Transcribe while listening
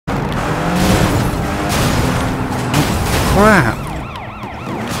crap.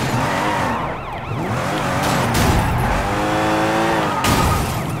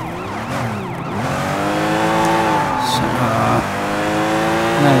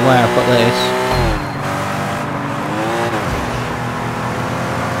 No way I've got this.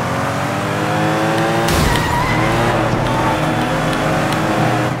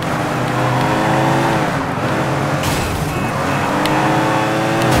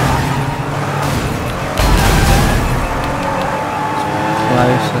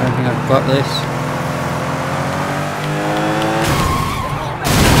 Close, I don't think I've got this.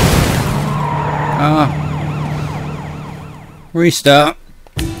 Ah. Restart.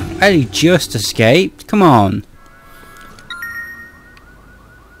 I just escaped. Come on.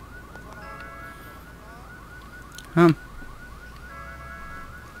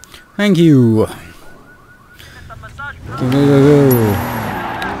 Thank you.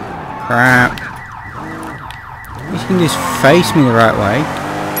 Crap. You can just face me the right way.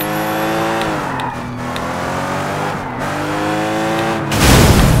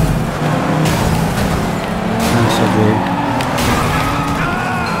 Nice of you.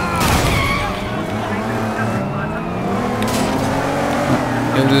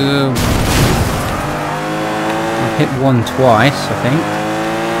 I hit one twice, I think.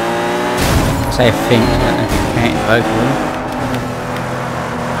 I say I think, I don't know if you can hit both of them.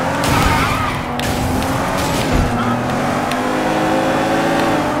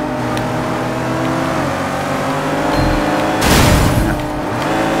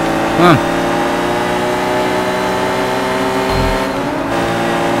 Come on.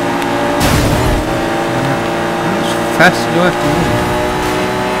 How fast do I have to move?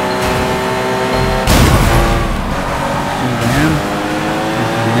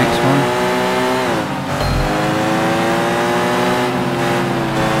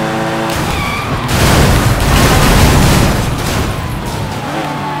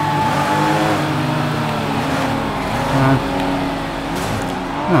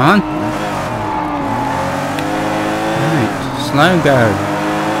 Come on. Right, slow go.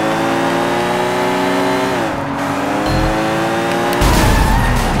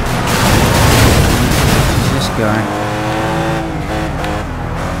 Who's this guy?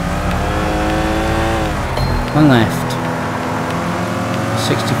 One left.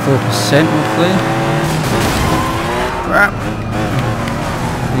 64% roughly. Crap.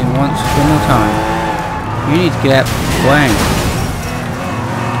 Do it once, one more time. You need to get out of the way.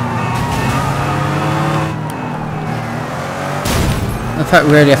 In fact,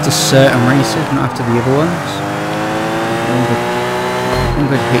 we really have to certain races, not after the other ones. One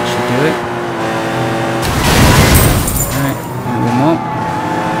good hit should do it. Alright, one more.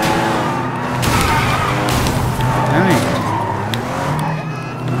 Damn it.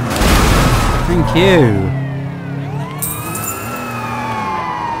 Thank you.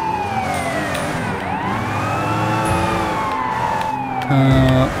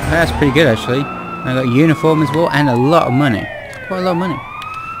 That's pretty good actually. I got a uniform as well and a lot of money. Quite a lot of money.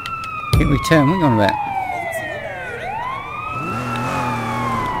 Hit return, what are you on about?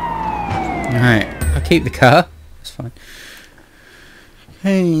 Alright, I'll keep the car. That's fine.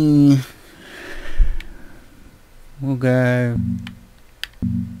 Hey. We'll go...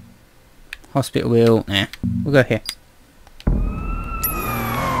 Hospital wheel. Nah, we'll go here.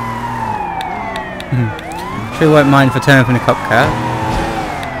 Sure won't mind if I turn up in a cop car.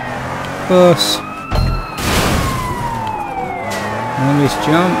 Of course. Longest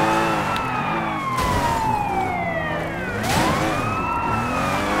jump.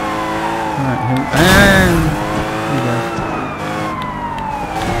 Right, and here we go.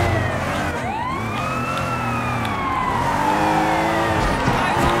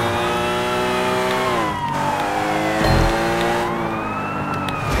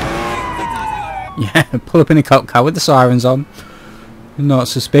 Yeah, pull up in a cop car with the sirens on. Not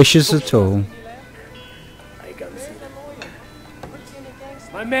suspicious at all.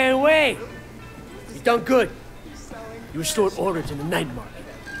 My man Wei! You done good. You restored order to the night market.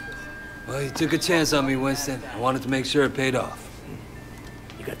 Well, you took a chance on me, Winston. I wanted to make sure it paid off.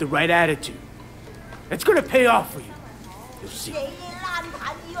 You got the right attitude. It's gonna pay off for you. You'll see.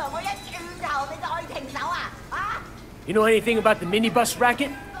 You know anything about the minibus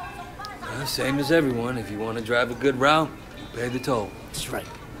racket? Same as everyone. If you want to drive a good route, you pay the toll. That's right.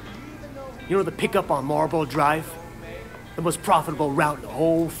 You know the pickup on Marlboro Drive? The most profitable route in the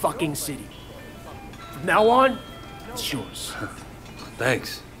whole fucking city. From now on, it's yours.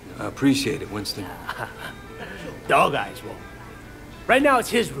 Thanks. I appreciate it, Winston. Dog eyes won't. Right now it's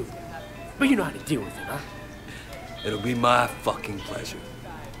his route. But you know how to deal with it, huh? It'll be my fucking pleasure.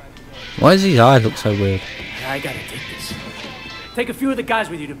 Why does his eye look so weird? I gotta take this. Take a few of the guys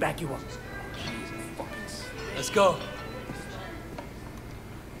with you to back you up. Let's go.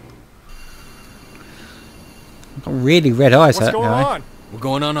 I've got really red eyes. What's going on? We're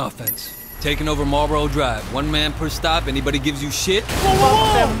going on offense. Taking over Marlboro Drive. One man per stop. Anybody gives you shit,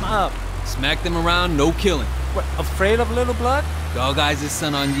 Fuck them up. smack them around, no killing. What, afraid of little blood? Dog eyes is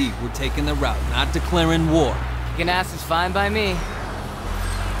son on ye. We're taking the route, not declaring war. Kicking ass is fine by me.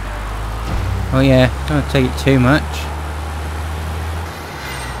 Oh yeah, don't take it too much.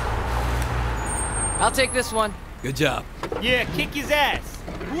 I'll take this one. Good job. Yeah, kick his ass.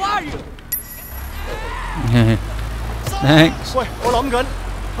 Who are you? Thanks. Wait,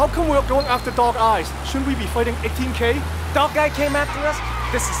 how come we're going after Dog Eyes? Shouldn't we be fighting 18K? Dog Guy came after us?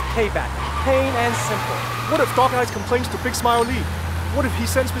 This is payback. Plain and simple. What if Dog Eyes complains to Big Smile Lee? What if he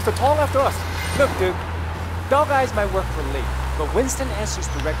sends Mr. Tong after us? Look, dude. Dog Eyes might work for Lee, but Winston answers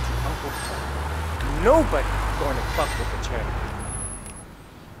direct to Uncle Tong. Nobody going to fuck with the chairman.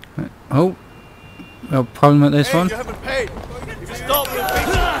 Oh, got a problem with this one? You haven't paid. If you stop, we'll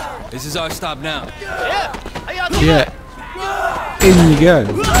pay. This is our stop now. Yeah. In you go.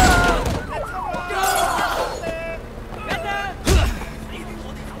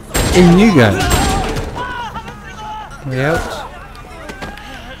 In you go. Anybody else?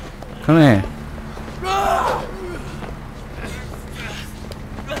 Come here.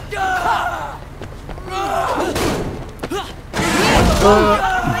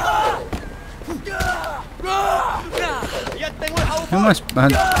 I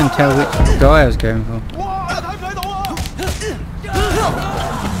can tell which guy I was going for.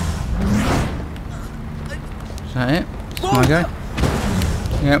 Is that it? Is my guy?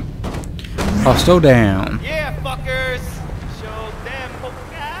 Yep. Hostile down. Yeah, fuckers. Show them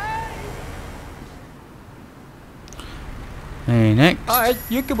guys. Hey, next. Alright,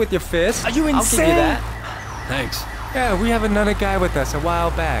 you're good with your fist. Are you insane? I'll give you that. Thanks. Yeah, we have another guy with us a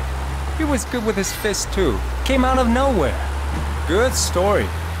while back. He was good with his fist too. Came out of nowhere. Good story.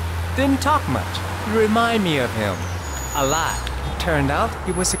 Didn't talk much. You remind me of him. A lot. Turned out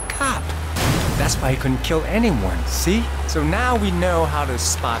he was a cop. That's why he couldn't kill anyone, see? So now we know how to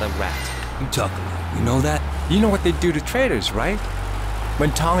spot a rat. You talk a lot. You know that? You know what they do to traitors, right?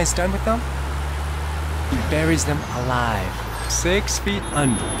 When Tong is done with them, he buries them alive. 6 feet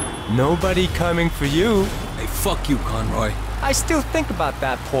under. Nobody coming for you. Hey, fuck you, Conroy. I still think about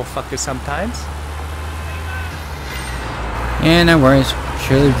that poor fucker sometimes. Yeah, no worries.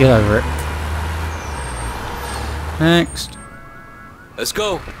 Surely get over it. Next. Let's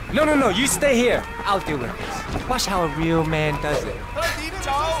go. No, you stay here. I'll deal with this. Watch how a real man does it.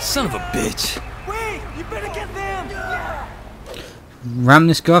 Son of a bitch. Wait, you better get them. Ram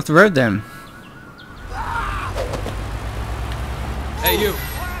this guy off the road then. Hey, you.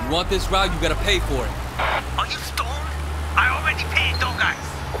 You want this route, you gotta pay for it. Are you stoned? I already paid, Dog Eyes.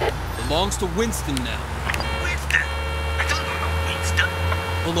 Belongs to Winston now. Winston? I don't know Winston.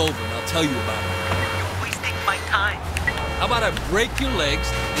 Pull over and I'll tell you about it. You're wasting my time. How about I break your legs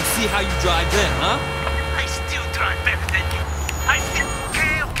and see how you drive then, huh? I still drive better than you.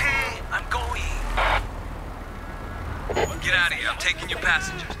 Okay, I'm going. Get out of here, I'm taking your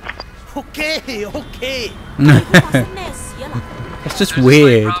passengers. Okay. It's just There's a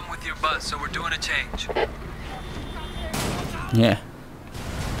weird. slight problem with your bus, so we're doing a change. Yeah.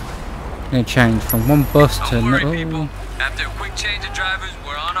 Gonna change from one bus to Don't worry, another. people. After a quick change of drivers,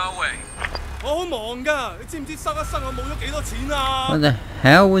 we're on our way. Where the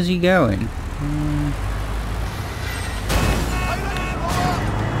hell was he going?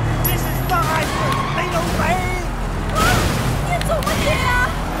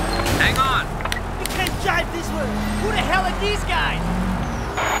 Hang on. You can't drive this way. Who the hell are these guys?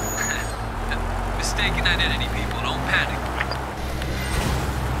 Mistaken identity, people. Don't panic.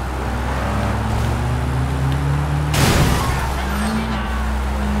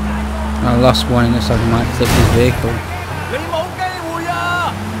 I lost one and looks like I might flip his vehicle.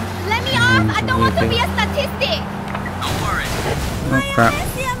 Let me off! I don't want to be a statistic! Don't worry. Oh crap.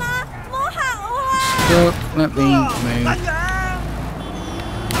 Stuck. Let me move.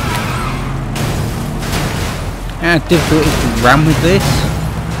 How difficult it is to ram with this.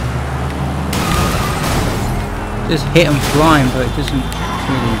 Just hit them flying, but it doesn't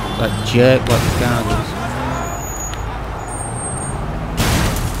really like jerk like the car does.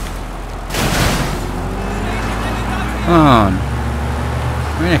 Come on.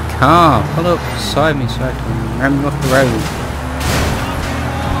 I'm in a car. Pull up beside me so I can ram you off the road.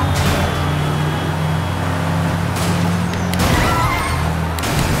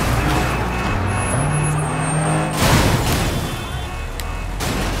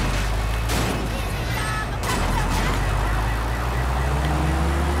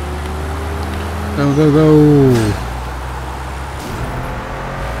 Go, go, go.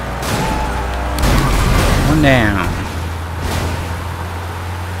 One down.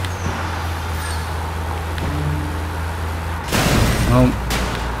 Oh.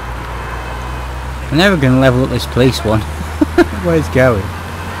 I'm never going to level up this police one. Where's it going?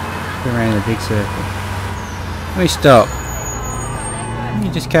 Go around in a big circle. Let me stop. Let me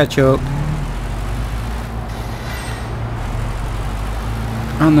just catch up.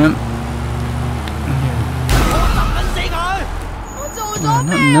 On them. Oh,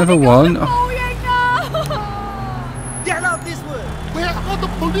 not another one. Oh. Get out this way! Where are the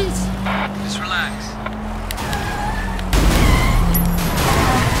police? Just relax.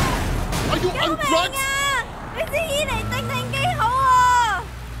 Are you on drugs?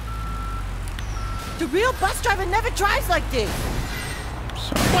 The real bus driver never drives like this.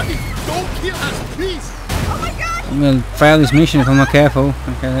 Somebody, don't kill us, please! I'm going to fail this mission if I'm not careful.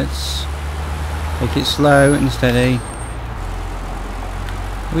 Okay, let's take it slow and steady.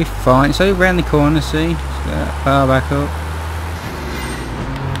 We'll be fine. So around the corner, see? Just get that far back up.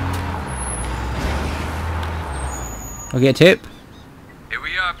 I'll get a tip. Here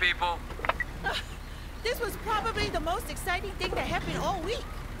we are, people. This was probably the most exciting thing that happened all week.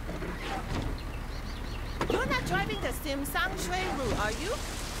 You're not driving the Sim Sang Shui route, are you?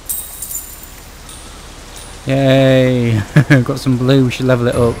 Yay! Got some blue, we should level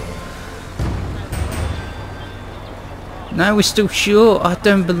it up. No, we're still short. I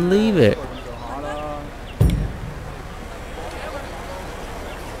don't believe it.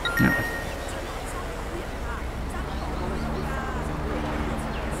 No.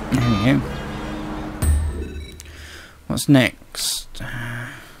 There we go. What's next?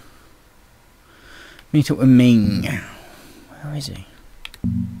 Meet up with Ming. Where is he?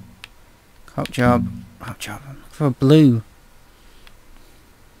 Cop job. Cop job. I'm looking for a blue.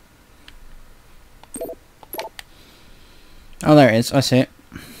 Oh, there it is. I see it.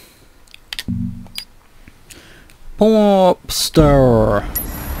 Popstar.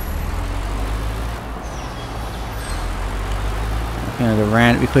 I'm gonna go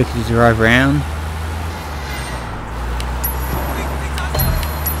round. It'd be quicker to drive round.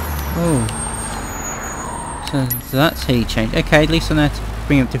 Oh. So that's how you change. Okay, at least I know how to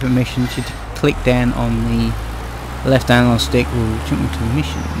bring up different missions. You click down on the left analog stick will jump into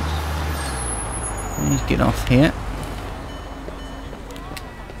missions. Let's get off here.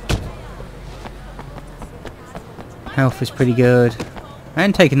 Health is pretty good. I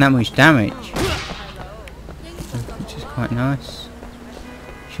ain't taking that much damage, which is quite nice.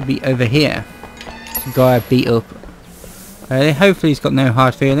 Should be over here. It's a guy I beat up. Hopefully he's got no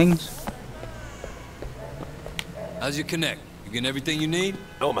hard feelings. How's your connect? You getting everything you need?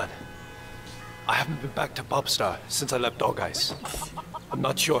 No, man. I haven't been back to Popstar since I left Dog Eyes. I'm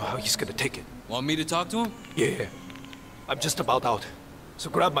not sure how he's gonna take it. Want me to talk to him? Yeah. I'm just about out. So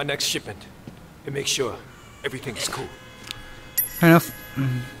grab my next shipment and make sure everything is cool. Fair enough.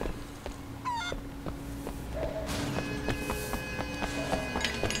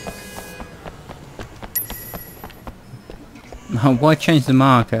 Oh, why change the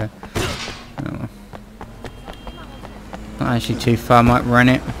marker? Oh. Not actually too far, I might run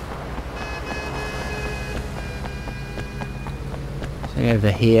it. So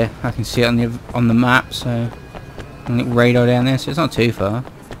over here, I can see it on the map, so a little radar down there, so it's not too far.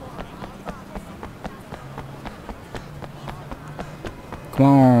 Come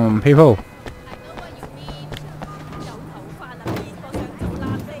on, people.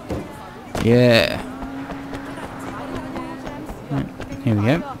 Yeah. Here we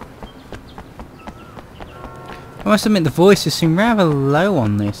go. I must admit the voices seem rather low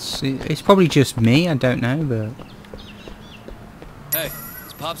on this. It's probably just me, I don't know, but... Hey,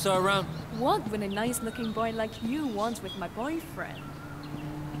 is Popstar around? What would a nice-looking boy like you want with my boyfriend?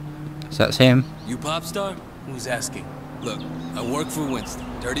 So that's him. You Popstar? Who's asking? Look, I work for Winston.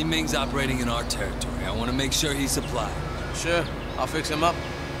 Dirty Ming's operating in our territory. I want to make sure he's supplied. Sure, I'll fix him up.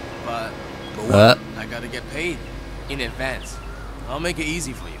 But what? I gotta get paid in advance. I'll make it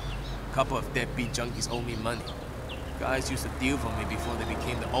easy for you. A couple of deadbeat junkies owe me money. Guys used to deal for me before they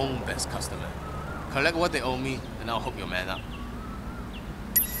became their own best customer. Collect what they owe me, and I'll hook your man up.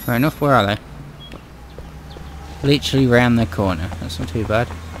 Fair enough, where are they? Literally round the corner. That's not too bad.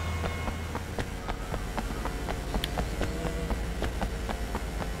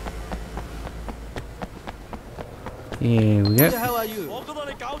 Here we go. Who the hell are you?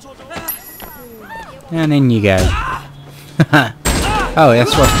 And in you go. Oh,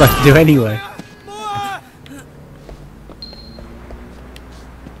 that's what I'm supposed to do anyway.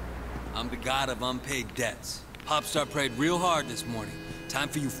 I'm the god of unpaid debts. Popstar prayed real hard this morning. Time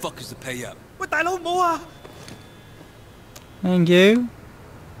for you fuckers to pay up. Thank you.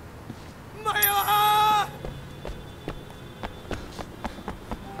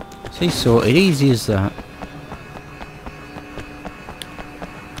 She's sorted, easy as that.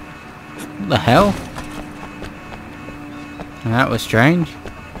 What the hell? That was strange.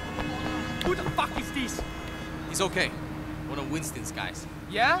 Who the fuck is this? He's okay. One of Winston's guys.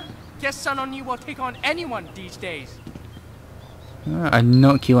 Yeah? Guess son on you will take on anyone these days. I'd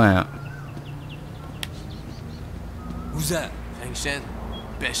knock you out. Who's that? Feng Shen.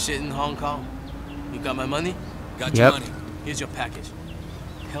 Best shit in Hong Kong. You got my money? Got your Yep. money. Here's your package.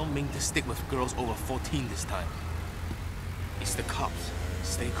 Tell Ming to stick with girls over 14 this time. It's the cops.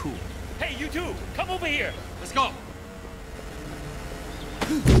 Stay cool. Hey, you two, come over here. Let's go.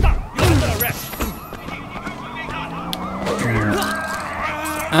 Stop! You're under arrest.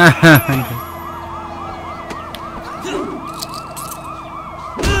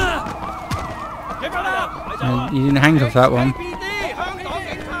 You didn't handcuff that one.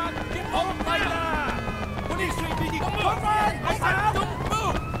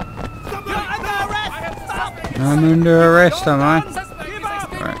 I'm under arrest, am I?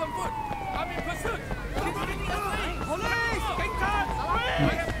 Right.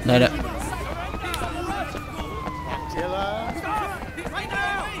 Let it.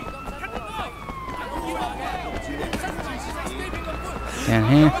 Down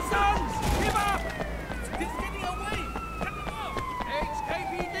here.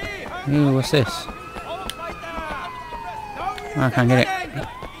 Ooh, what's this? I can't get it.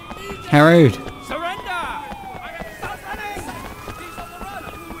 How rude.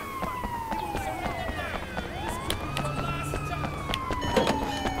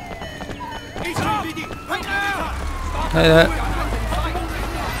 Hey there.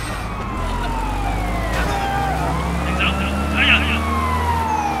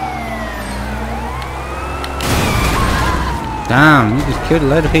 Damn, you just killed a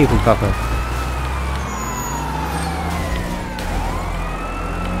load of people, copper.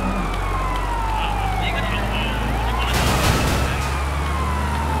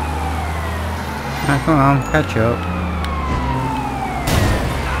 Ah, come on, catch up.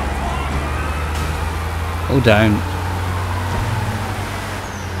 Oh, don't.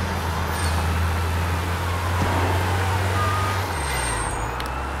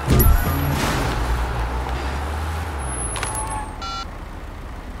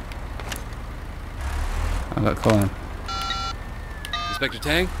 I got Colin. Inspector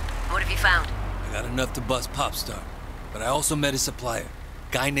Tang? What have you found? I got enough to bust Popstar, but I also met his supplier,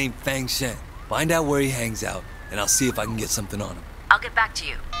 guy named Feng Shen. Find out where he hangs out, and I'll see if I can get something on him. I'll get back to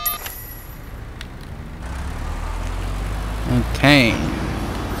you. Okay.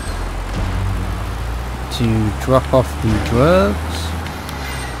 To drop off the drugs.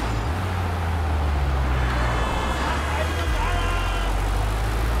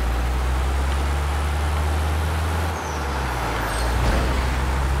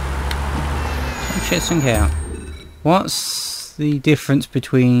 Shit, sink out. What's the difference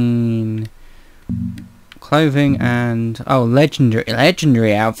between clothing and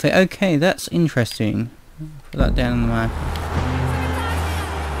legendary outfit? Okay, that's interesting. Put that down on the map.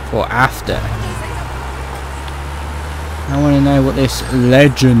 For after. I want to know what this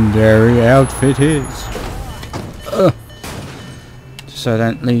legendary outfit is. Ugh. So I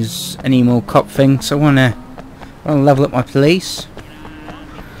don't lose any more cop things. I want to level up my police.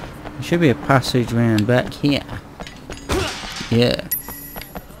 There should be a passage round back here. Yeah.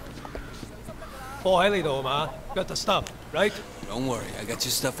 Got the stuff, right? Don't worry, I got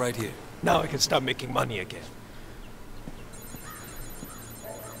your stuff right here. Now I can start making money again.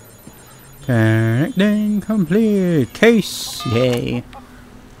 Connecting complete. Case. Yay.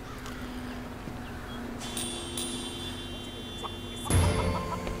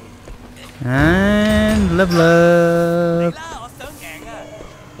 And level up.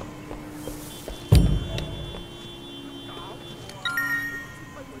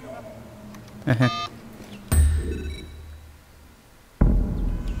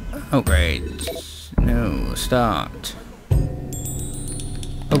 Upgrades. No, start.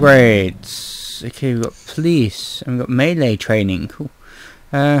 Upgrades. Okay, we've got police and we've got melee training. Cool.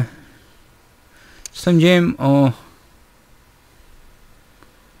 Slim Jim or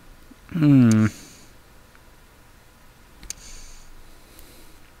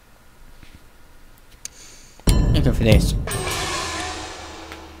I'll go for this.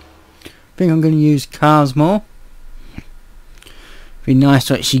 I think I'm going to use cars more. Be nice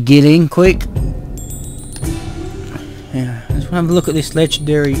to actually get in quick. Yeah, let's have a look at this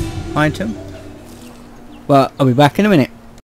legendary item. But I'll be back in a minute.